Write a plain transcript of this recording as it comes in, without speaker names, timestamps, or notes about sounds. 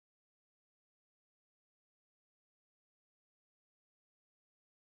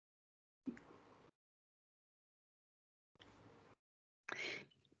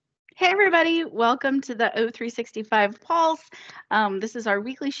Hey everybody, welcome to the O365 Pulse. This is our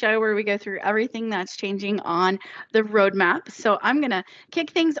weekly show where we go through everything that's changing on the roadmap. So I'm going to kick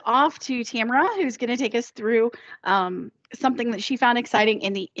things off to Tamara, who's going to take us through something that she found exciting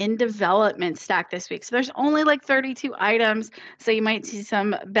in the in development stack this week. So there's only like 32 items, so you might see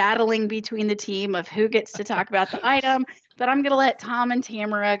some battling between the team of who gets to talk about the item. But I'm going to let Tom and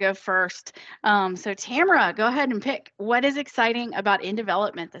Tamara go first. So Tamara, go ahead and pick what is exciting about in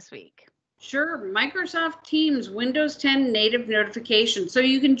development this week. Sure, Microsoft Teams Windows 10 native notifications. So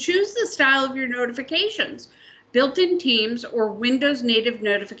you can choose the style of your notifications, built-in Teams or Windows native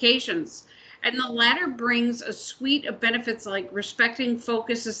notifications. And the latter brings a suite of benefits like respecting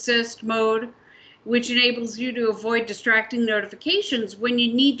focus assist mode, which enables you to avoid distracting notifications when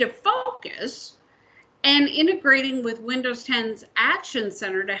you need to focus, and integrating with Windows 10's Action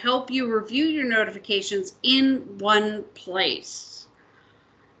Center to help you review your notifications in one place.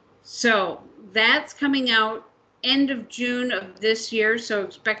 So that's coming out end of June of this year, so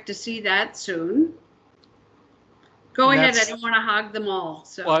expect to see that soon. Go ahead, I don't want to hog them all.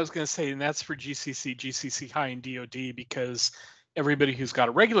 So. Well, I was going to say, and that's for GCC, GCC High, and DoD, because everybody who's got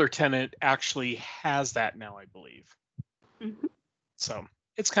a regular tenant actually has that now, I believe. Mm-hmm. So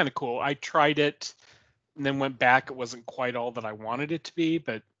it's kind of cool. I tried it and then went back. It wasn't quite all that I wanted it to be,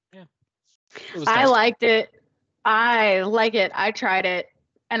 but yeah. I liked it. I like it. I tried it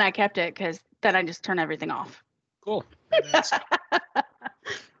and I kept it because then I just turn everything off. Cool.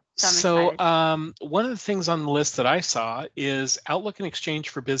 So one of the things on the list that I saw is Outlook and Exchange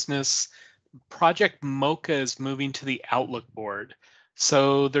for Business. Project Mocha is moving to the Outlook board.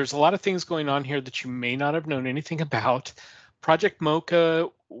 So there's a lot of things going on here that you may not have known anything about. Project Mocha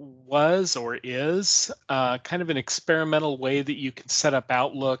was or is kind of an experimental way that you can set up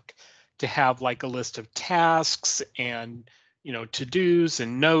Outlook to have like a list of tasks and, you know, to-dos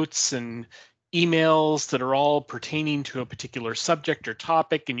and notes and emails that are all pertaining to a particular subject or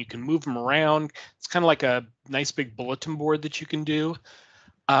topic, and you can move them around. It's kind of like a nice big bulletin board that you can do.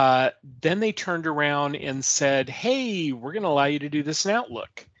 Then they turned around and said, hey, we're going to allow you to do this in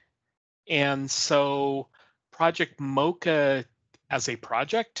Outlook. And so Project Mocha as a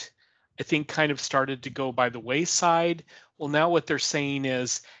project, I think kind of started to go by the wayside. Well, now what they're saying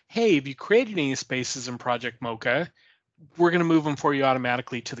is, hey, have you created any spaces in Project Mocha? We're going to move them for you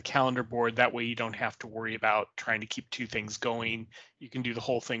automatically to the calendar board. That way you don't have to worry about trying to keep two things going. You can do the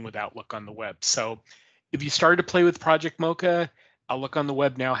whole thing with Outlook on the web. So if you started to play with Project Mocha, Outlook on the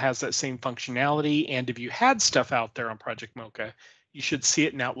web now has that same functionality. And if you had stuff out there on Project Mocha, you should see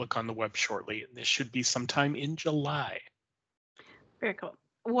it in Outlook on the web shortly. And this should be sometime in July. Very cool.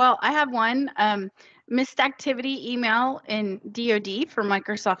 Well, I have one missed activity email in DoD for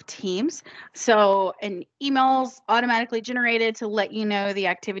Microsoft Teams. So an email's automatically generated to let you know the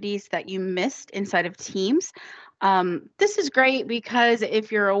activities that you missed inside of Teams. This is great because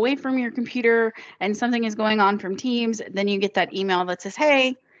if you're away from your computer and something is going on from Teams, then you get that email that says,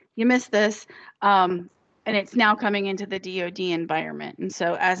 hey, you missed this. And it's now coming into the DoD environment. And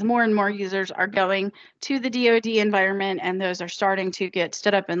so as more and more users are going to the DoD environment and those are starting to get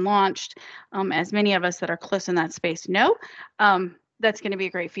stood up and launched, as many of us that are close in that space know, that's going to be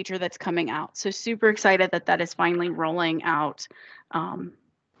a great feature that's coming out. So super excited that that is finally rolling out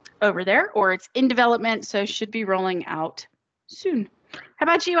over there, or it's in development, so should be rolling out soon. How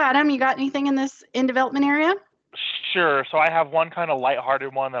about you, Adam? You got anything in this in development area? Sure. So I have one kind of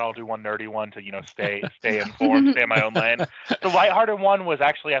lighthearted one, then I'll do one nerdy one to, stay informed, stay in my own lane. The lighthearted one was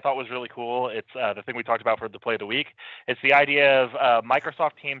actually, I thought was really cool. It's the thing we talked about for the play of the week. It's the idea of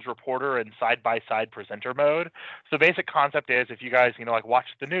Microsoft Teams reporter and side-by-side presenter mode. So the basic concept is if you guys, like watch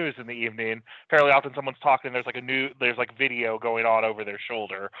the news in the evening, fairly often someone's talking, there's like video going on over their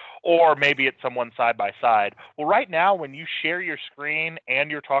shoulder, or maybe it's someone side-by-side. Well, right now, when you share your screen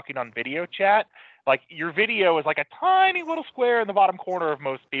and you're talking on video chat, like your video is like a tiny little square in the bottom corner of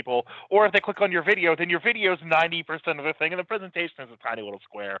most people, or if they click on your video, then your video is 90% of the thing, and the presentation is a tiny little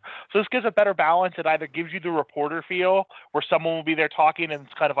square. So this gives a better balance. It either gives you the reporter feel, where someone will be there talking and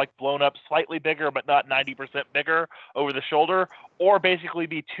it's kind of like blown up slightly bigger, but not 90% bigger over the shoulder, or basically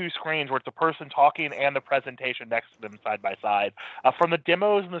be two screens where it's a person talking and the presentation next to them side by side. From the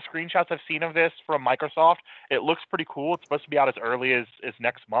demos and the screenshots I've seen of this from Microsoft, it looks pretty cool. It's supposed to be out as early as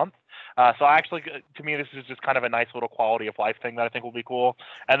next month. So actually, to me, this is just kind of a nice little quality of life thing that I think will be cool.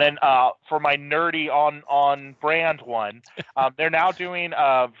 And then for my nerdy on brand one, they're now doing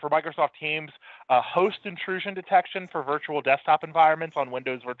for Microsoft Teams host intrusion detection for virtual desktop environments on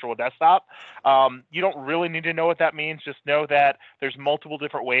Windows Virtual Desktop. You don't really need to know what that means. Just know that there's multiple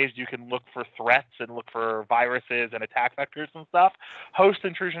different ways you can look for threats and look for viruses and attack vectors and stuff. Host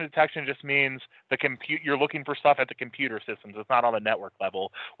intrusion detection just means you're looking for stuff at the computer systems. It's not on the network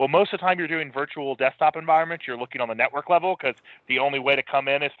level. Well, most of the time you're doing virtual desktop environments, you're looking on the network level because the only way to come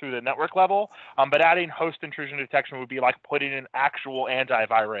in is through the network level. But adding host intrusion detection would be like putting an actual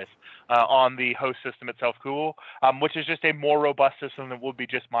antivirus on the host system itself, which is just a more robust system than would be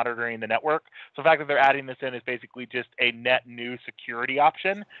just monitoring the network. So the fact that they're adding this in is basically just a net new security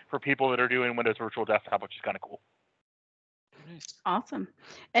option for people that are doing Windows Virtual Desktop, which is kind of cool. Awesome.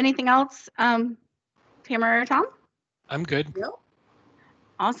 Anything else, Tamara or Tom? I'm good. Yep.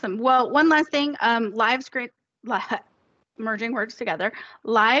 Awesome. Well, one last thing, merging words together.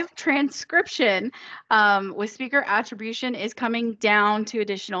 Live transcription with speaker attribution is coming down to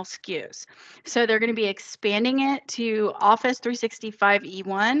additional SKUs. So they're going to be expanding it to Office 365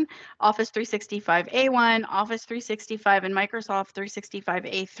 E1, Office 365 A1, Office 365 and Microsoft 365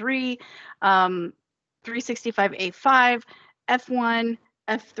 A3, 365 A5, F1,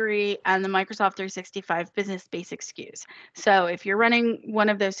 F3, and the Microsoft 365 Business Basic SKUs. So if you're running one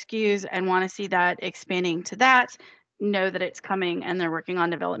of those SKUs and want to see that expanding to that, know that it's coming and they're working on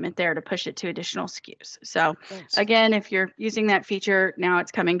development there to push it to additional SKUs. So again, if you're using that feature, now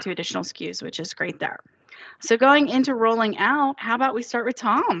it's coming to additional SKUs, which is great there. So going into rolling out, how about we start with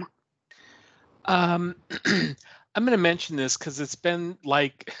Tom? I'm going to mention this because it's been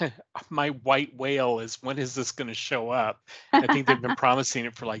like my white whale is when is this going to show up? I think they've been promising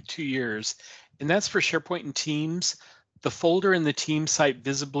it for like 2 years. And that's for SharePoint and Teams, the folder in the team site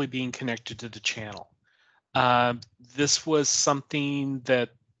visibly being connected to the channel. This was something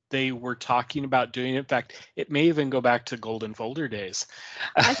that they were talking about doing. In fact, it may even go back to golden folder days.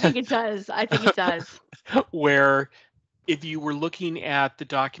 I think it does. I think it does. Where if you were looking at the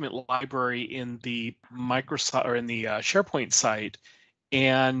document library in the Microsoft or in the SharePoint site,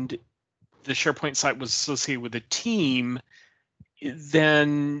 and the SharePoint site was associated with a team,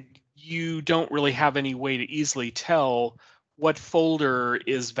 then you don't really have any way to easily tell what folder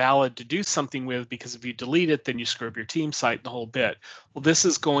is valid to do something with, because if you delete it, then you screw up your team site and the whole bit. Well, this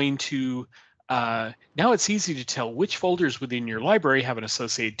is going to, now it's easy to tell which folders within your library have an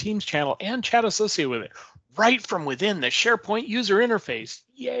associated Teams channel and chat associated with it, right from within the SharePoint user interface.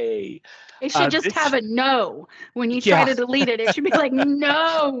 Yay. It should just have a no when you try to delete it. It should be like,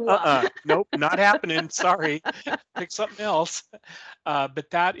 no. Nope, not happening. Sorry. Pick something else. But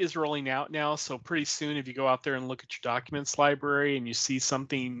that is rolling out now. So pretty soon, if you go out there and look at your documents library and you see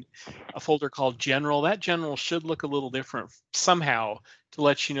something, a folder called General, that General should look a little different somehow to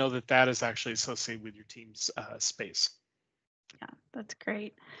let you know that that is actually associated with your team's space. Yeah, that's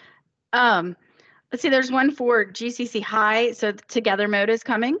great. Let's see, there's one for GCC High. So the together mode is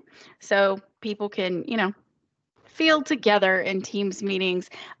coming. So people can, feel together in Teams meetings.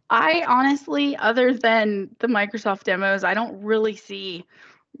 I honestly, other than the Microsoft demos, I don't really see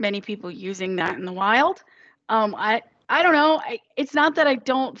many people using that in the wild. I don't know. It's not that I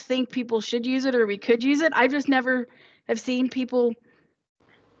don't think people should use it or we could use it. I just never have seen people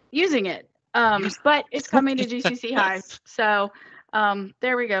using it. But it's coming to GCC High. So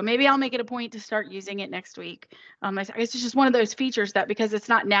there we go. Maybe I'll make it a point to start using it next week. I guess it's just one of those features that because it's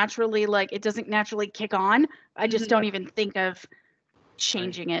not naturally it doesn't naturally kick on, I just don't even think of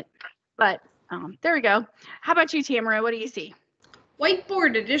changing it. But there we go. How about you, Tamara? What do you see?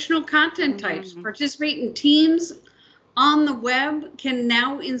 Whiteboard, additional content types. Participate in Teams on the web can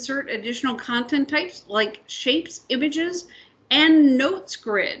now insert additional content types like shapes, images, and notes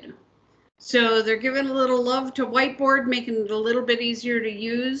grid. So they're giving a little love to Whiteboard, making it a little bit easier to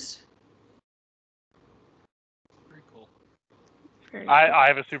use. Very cool. I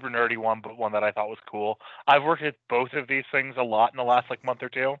have a super nerdy one, but one that I thought was cool. I've worked with both of these things a lot in the last month or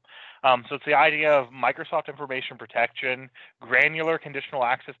two. So it's the idea of Microsoft information protection, granular conditional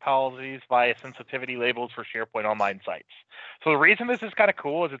access policies via sensitivity labels for SharePoint Online sites. So the reason this is kind of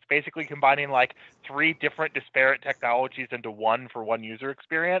cool is it's basically combining 3 different disparate technologies into one for one user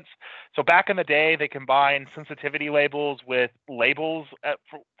experience. So back in the day, they combined sensitivity labels with labels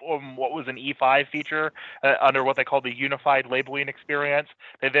from what was an E5 feature under what they called the unified labeling experience.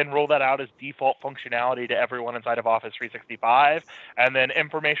 They then rolled that out as default functionality to everyone inside of Office 365. And then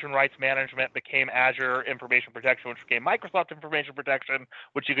information rights rights management became Azure Information Protection, which became Microsoft Information Protection,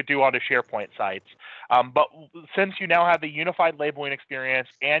 which you could do onto SharePoint sites. But since you now have the unified labeling experience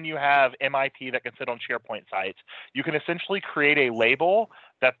and you have MIP that can sit on SharePoint sites, you can essentially create a label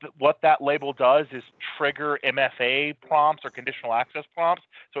that what that label does is trigger MFA prompts or conditional access prompts.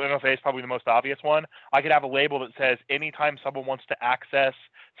 So MFA is probably the most obvious one. I could have a label that says anytime someone wants to access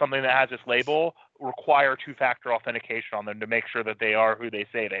something that has this label, require two-factor authentication on them to make sure that they are who they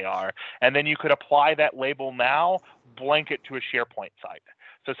say they are. And then you could apply that label now, blanket to a SharePoint site.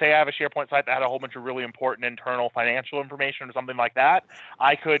 So say I have a SharePoint site that had a whole bunch of really important internal financial information or something like that.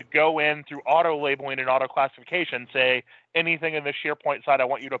 I could go in through auto labeling and auto classification, say anything in the SharePoint site I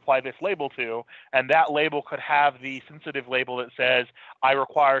want you to apply this label to, and that label could have the sensitive label that says, I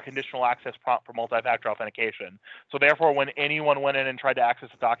require conditional access prompt for multi-factor authentication. So therefore, when anyone went in and tried to access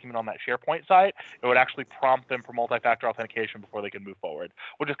a document on that SharePoint site, it would actually prompt them for multi-factor authentication before they can move forward,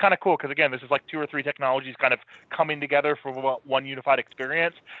 which is kind of cool because, again, this is like 2 or 3 technologies kind of coming together for one unified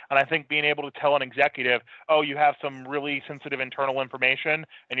experience. And I think being able to tell an executive, oh, you have some really sensitive internal information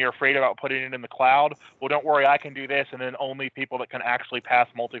and you're afraid about putting it in the cloud, well, don't worry, I can do this, and then only people that can actually pass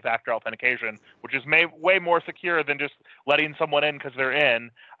multi-factor authentication, which is way more secure than just letting someone in because they're in,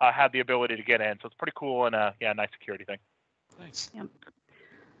 have the ability to get in. So it's pretty cool and a nice security thing. Nice. Yep.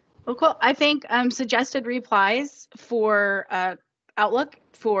 Well, cool. I think suggested replies for Outlook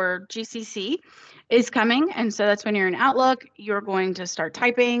for GCC is coming. And so that's when you're in Outlook, you're going to start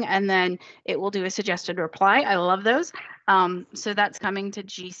typing and then it will do a suggested reply. I love those. So that's coming to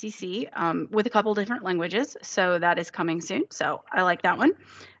GCC with a couple different languages. So that is coming soon. So I like that one.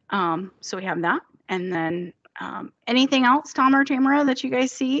 So we have that. And then anything else, Tom or Tamara, that you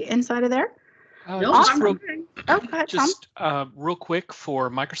guys see inside of there? Just real quick for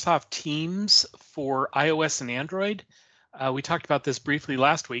Microsoft Teams for iOS and Android. We talked about this briefly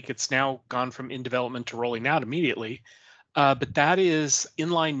last week. It's now gone from in development to rolling out immediately. But that is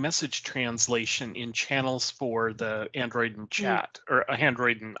inline message translation in channels for the Android and chat, or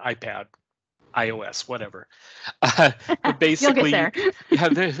Android and iPad, iOS, whatever. Basically, you'll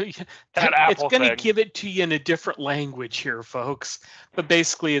get there. It's going to give it to you in a different language here, folks. But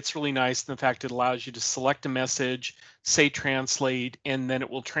basically, it's really nice in the fact it allows you to select a message, say translate, and then it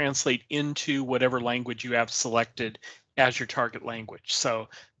will translate into whatever language you have selected as your target language. So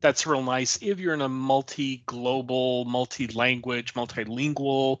that's real nice. If you're in a multi-global, multi-language,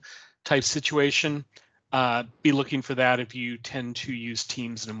 multilingual type situation, be looking for that if you tend to use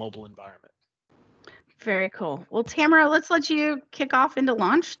Teams in a mobile environment. Very cool. Well, Tamara, let's let you kick off into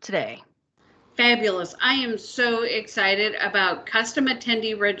launch today. Fabulous. I am so excited about custom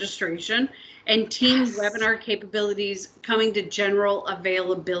attendee registration and team webinar capabilities coming to general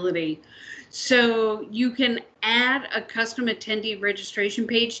availability. So you can add a custom attendee registration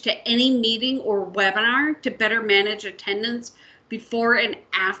page to any meeting or webinar to better manage attendance before and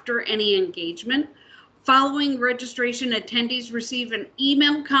after any engagement. Following registration, attendees receive an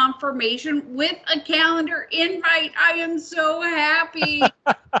email confirmation with a calendar invite. I am so happy.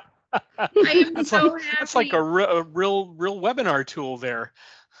 That's like a real webinar tool there.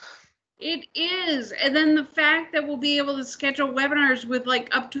 It is. And then the fact that we'll be able to schedule webinars with like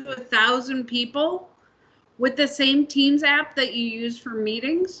up to 1,000 people with the same Teams app that you use for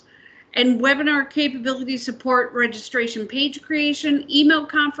meetings, and webinar capability support registration page creation, email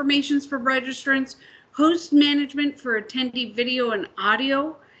confirmations for registrants, host management for attendee video and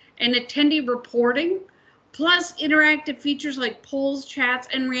audio, and attendee reporting, plus interactive features like polls, chats,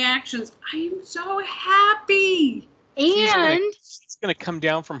 and reactions. I am so happy. And she's going to come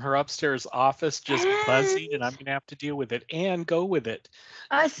down from her upstairs office just buzzing, and I'm going to have to deal with it and go with it.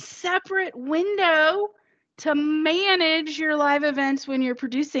 A separate window to manage your live events when you're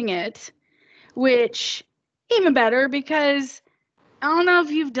producing it, which even better because I don't know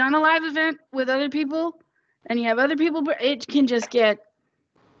if you've done a live event with other people and you have other people, but it can just get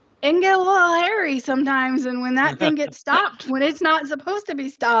a little hairy sometimes. And when that thing gets stopped, when it's not supposed to be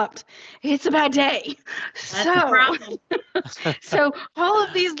stopped, it's a bad day. That's the problem. So all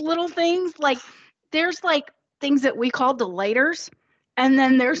of these little things, like there's like things that we call delighters, and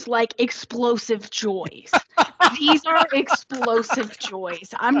then there's like explosive joys. These are explosive joys.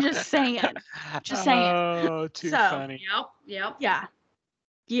 I'm just saying. Oh, too funny. Yep.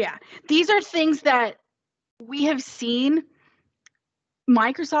 Yeah. These are things that we have seen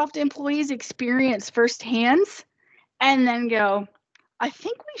Microsoft employees experience firsthand and then go, I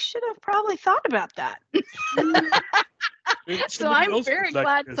think we should have probably thought about that. So I'm very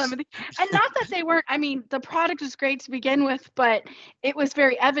glad somebody, and not that they weren't, I mean, the product was great to begin with, but it was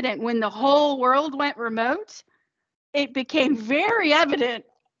very evident when the whole world went remote. It became very evident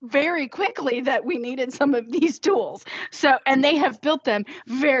very quickly that we needed some of these tools. So, and they have built them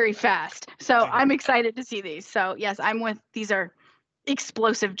very fast. So I'm excited to see these. So yes, these are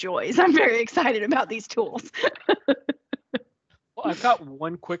explosive joys. I'm very excited about these tools. Well, I've got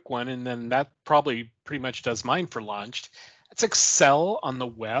one quick one, and then that probably pretty much does mine for launched. It's Excel on the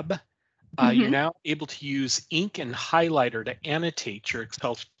web. You're now able to use ink and highlighter to annotate your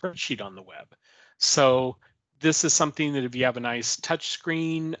Excel spreadsheet on the web. So this is something that if you have a nice touch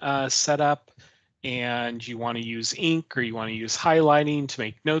screen setup and you want to use ink or you want to use highlighting to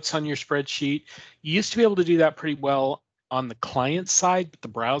make notes on your spreadsheet, you used to be able to do that pretty well on the client side, but the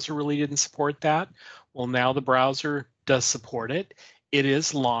browser really didn't support that. Well, now the browser does support it. It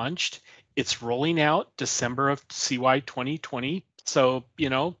is launched. It's rolling out December of CY 2020. So,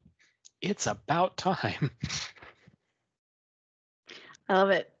 it's about time. I love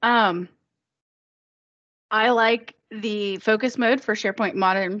it. I like the focus mode for SharePoint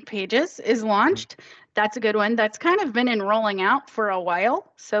Modern Pages is launched. That's a good one. That's kind of been in rolling out for a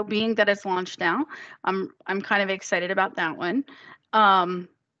while. So being that it's launched now, I'm kind of excited about that one.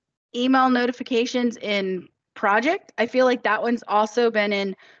 Email notifications in Project. I feel like that one's also been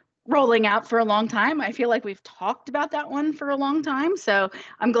in rolling out for a long time. I feel like we've talked about that one for a long time. So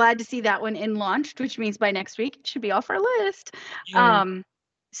I'm glad to see that one in launched, which means by next week it should be off our list. Yay.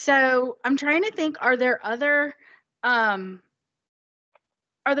 So I'm trying to think, are there other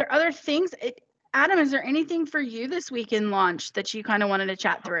things? Adam, is there anything for you this week in launch that you kind of wanted to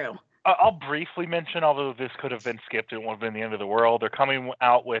chat through? I'll briefly mention, although this could have been skipped, it won't have been the end of the world. They're coming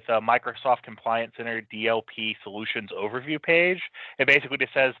out with a Microsoft Compliance Center DLP Solutions Overview page. It basically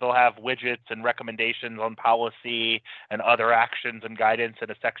just says they'll have widgets and recommendations on policy and other actions and guidance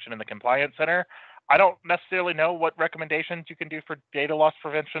in a section in the Compliance Center. I don't necessarily know what recommendations you can do for data loss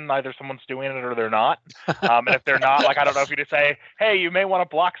prevention. Either someone's doing it or they're not. And if they're not, I don't know if you just say, hey, you may want to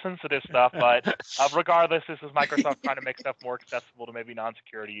block sensitive stuff. But regardless, this is Microsoft trying to make stuff more accessible to maybe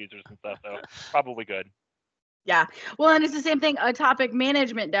non-security users and stuff. So probably good. Yeah. Well, and it's the same thing, a topic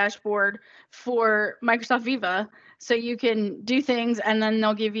management dashboard for Microsoft Viva. So you can do things and then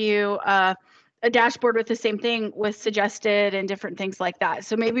they'll give you a dashboard with the same thing with suggested and different things like that.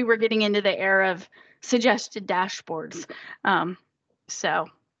 So maybe we're getting into the era of suggested dashboards. So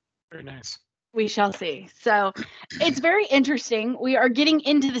very nice. We shall see. So it's very interesting. We are getting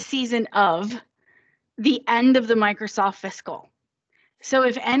into the season of the end of the Microsoft fiscal. So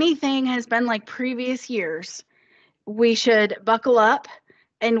if anything has been like previous years, we should buckle up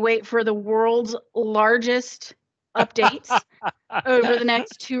and wait for the world's largest updates over the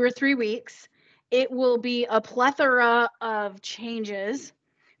next 2 or 3 weeks. It will be a plethora of changes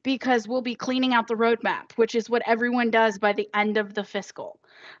because we'll be cleaning out the roadmap, which is what everyone does by the end of the fiscal.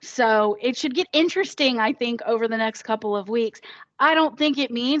 So it should get interesting, I think, over the next couple of weeks. I don't think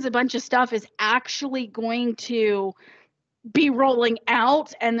it means a bunch of stuff is actually going to be rolling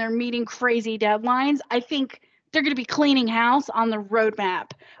out and they're meeting crazy deadlines. I think they're going to be cleaning house on the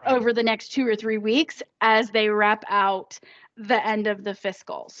roadmap over the next 2 or 3 weeks as they wrap out the end of the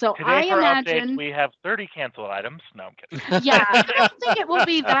fiscal. So today I imagine updates, we have 30 canceled items. No, I'm kidding. Yeah, I don't think it will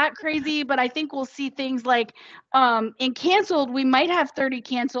be that crazy, but I think we'll see things like in canceled, we might have 30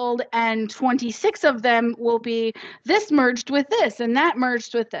 canceled and 26 of them will be this merged with this and that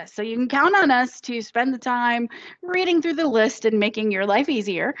merged with this. So you can count on us to spend the time reading through the list and making your life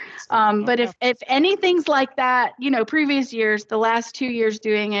easier. But if anything's like that, previous years, the last 2 years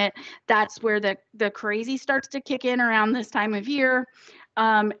doing it, that's where the crazy starts to kick in around this time of year.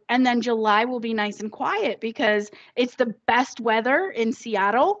 And then July will be nice and quiet because it's the best weather in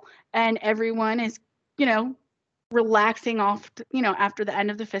Seattle and everyone is, relaxing off, after the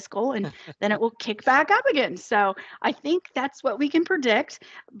end of the fiscal, and then it will kick back up again. So I think that's what we can predict.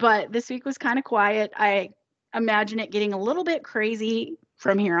 But this week was kind of quiet. I imagine it getting a little bit crazy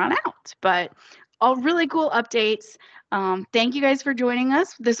from here on out, but all really cool updates. Thank you guys for joining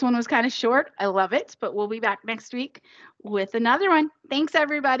us. This one was kind of short. I love it, but we'll be back next week with another one. Thanks,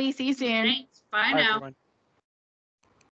 everybody. See you soon. Thanks. Bye now. Everyone.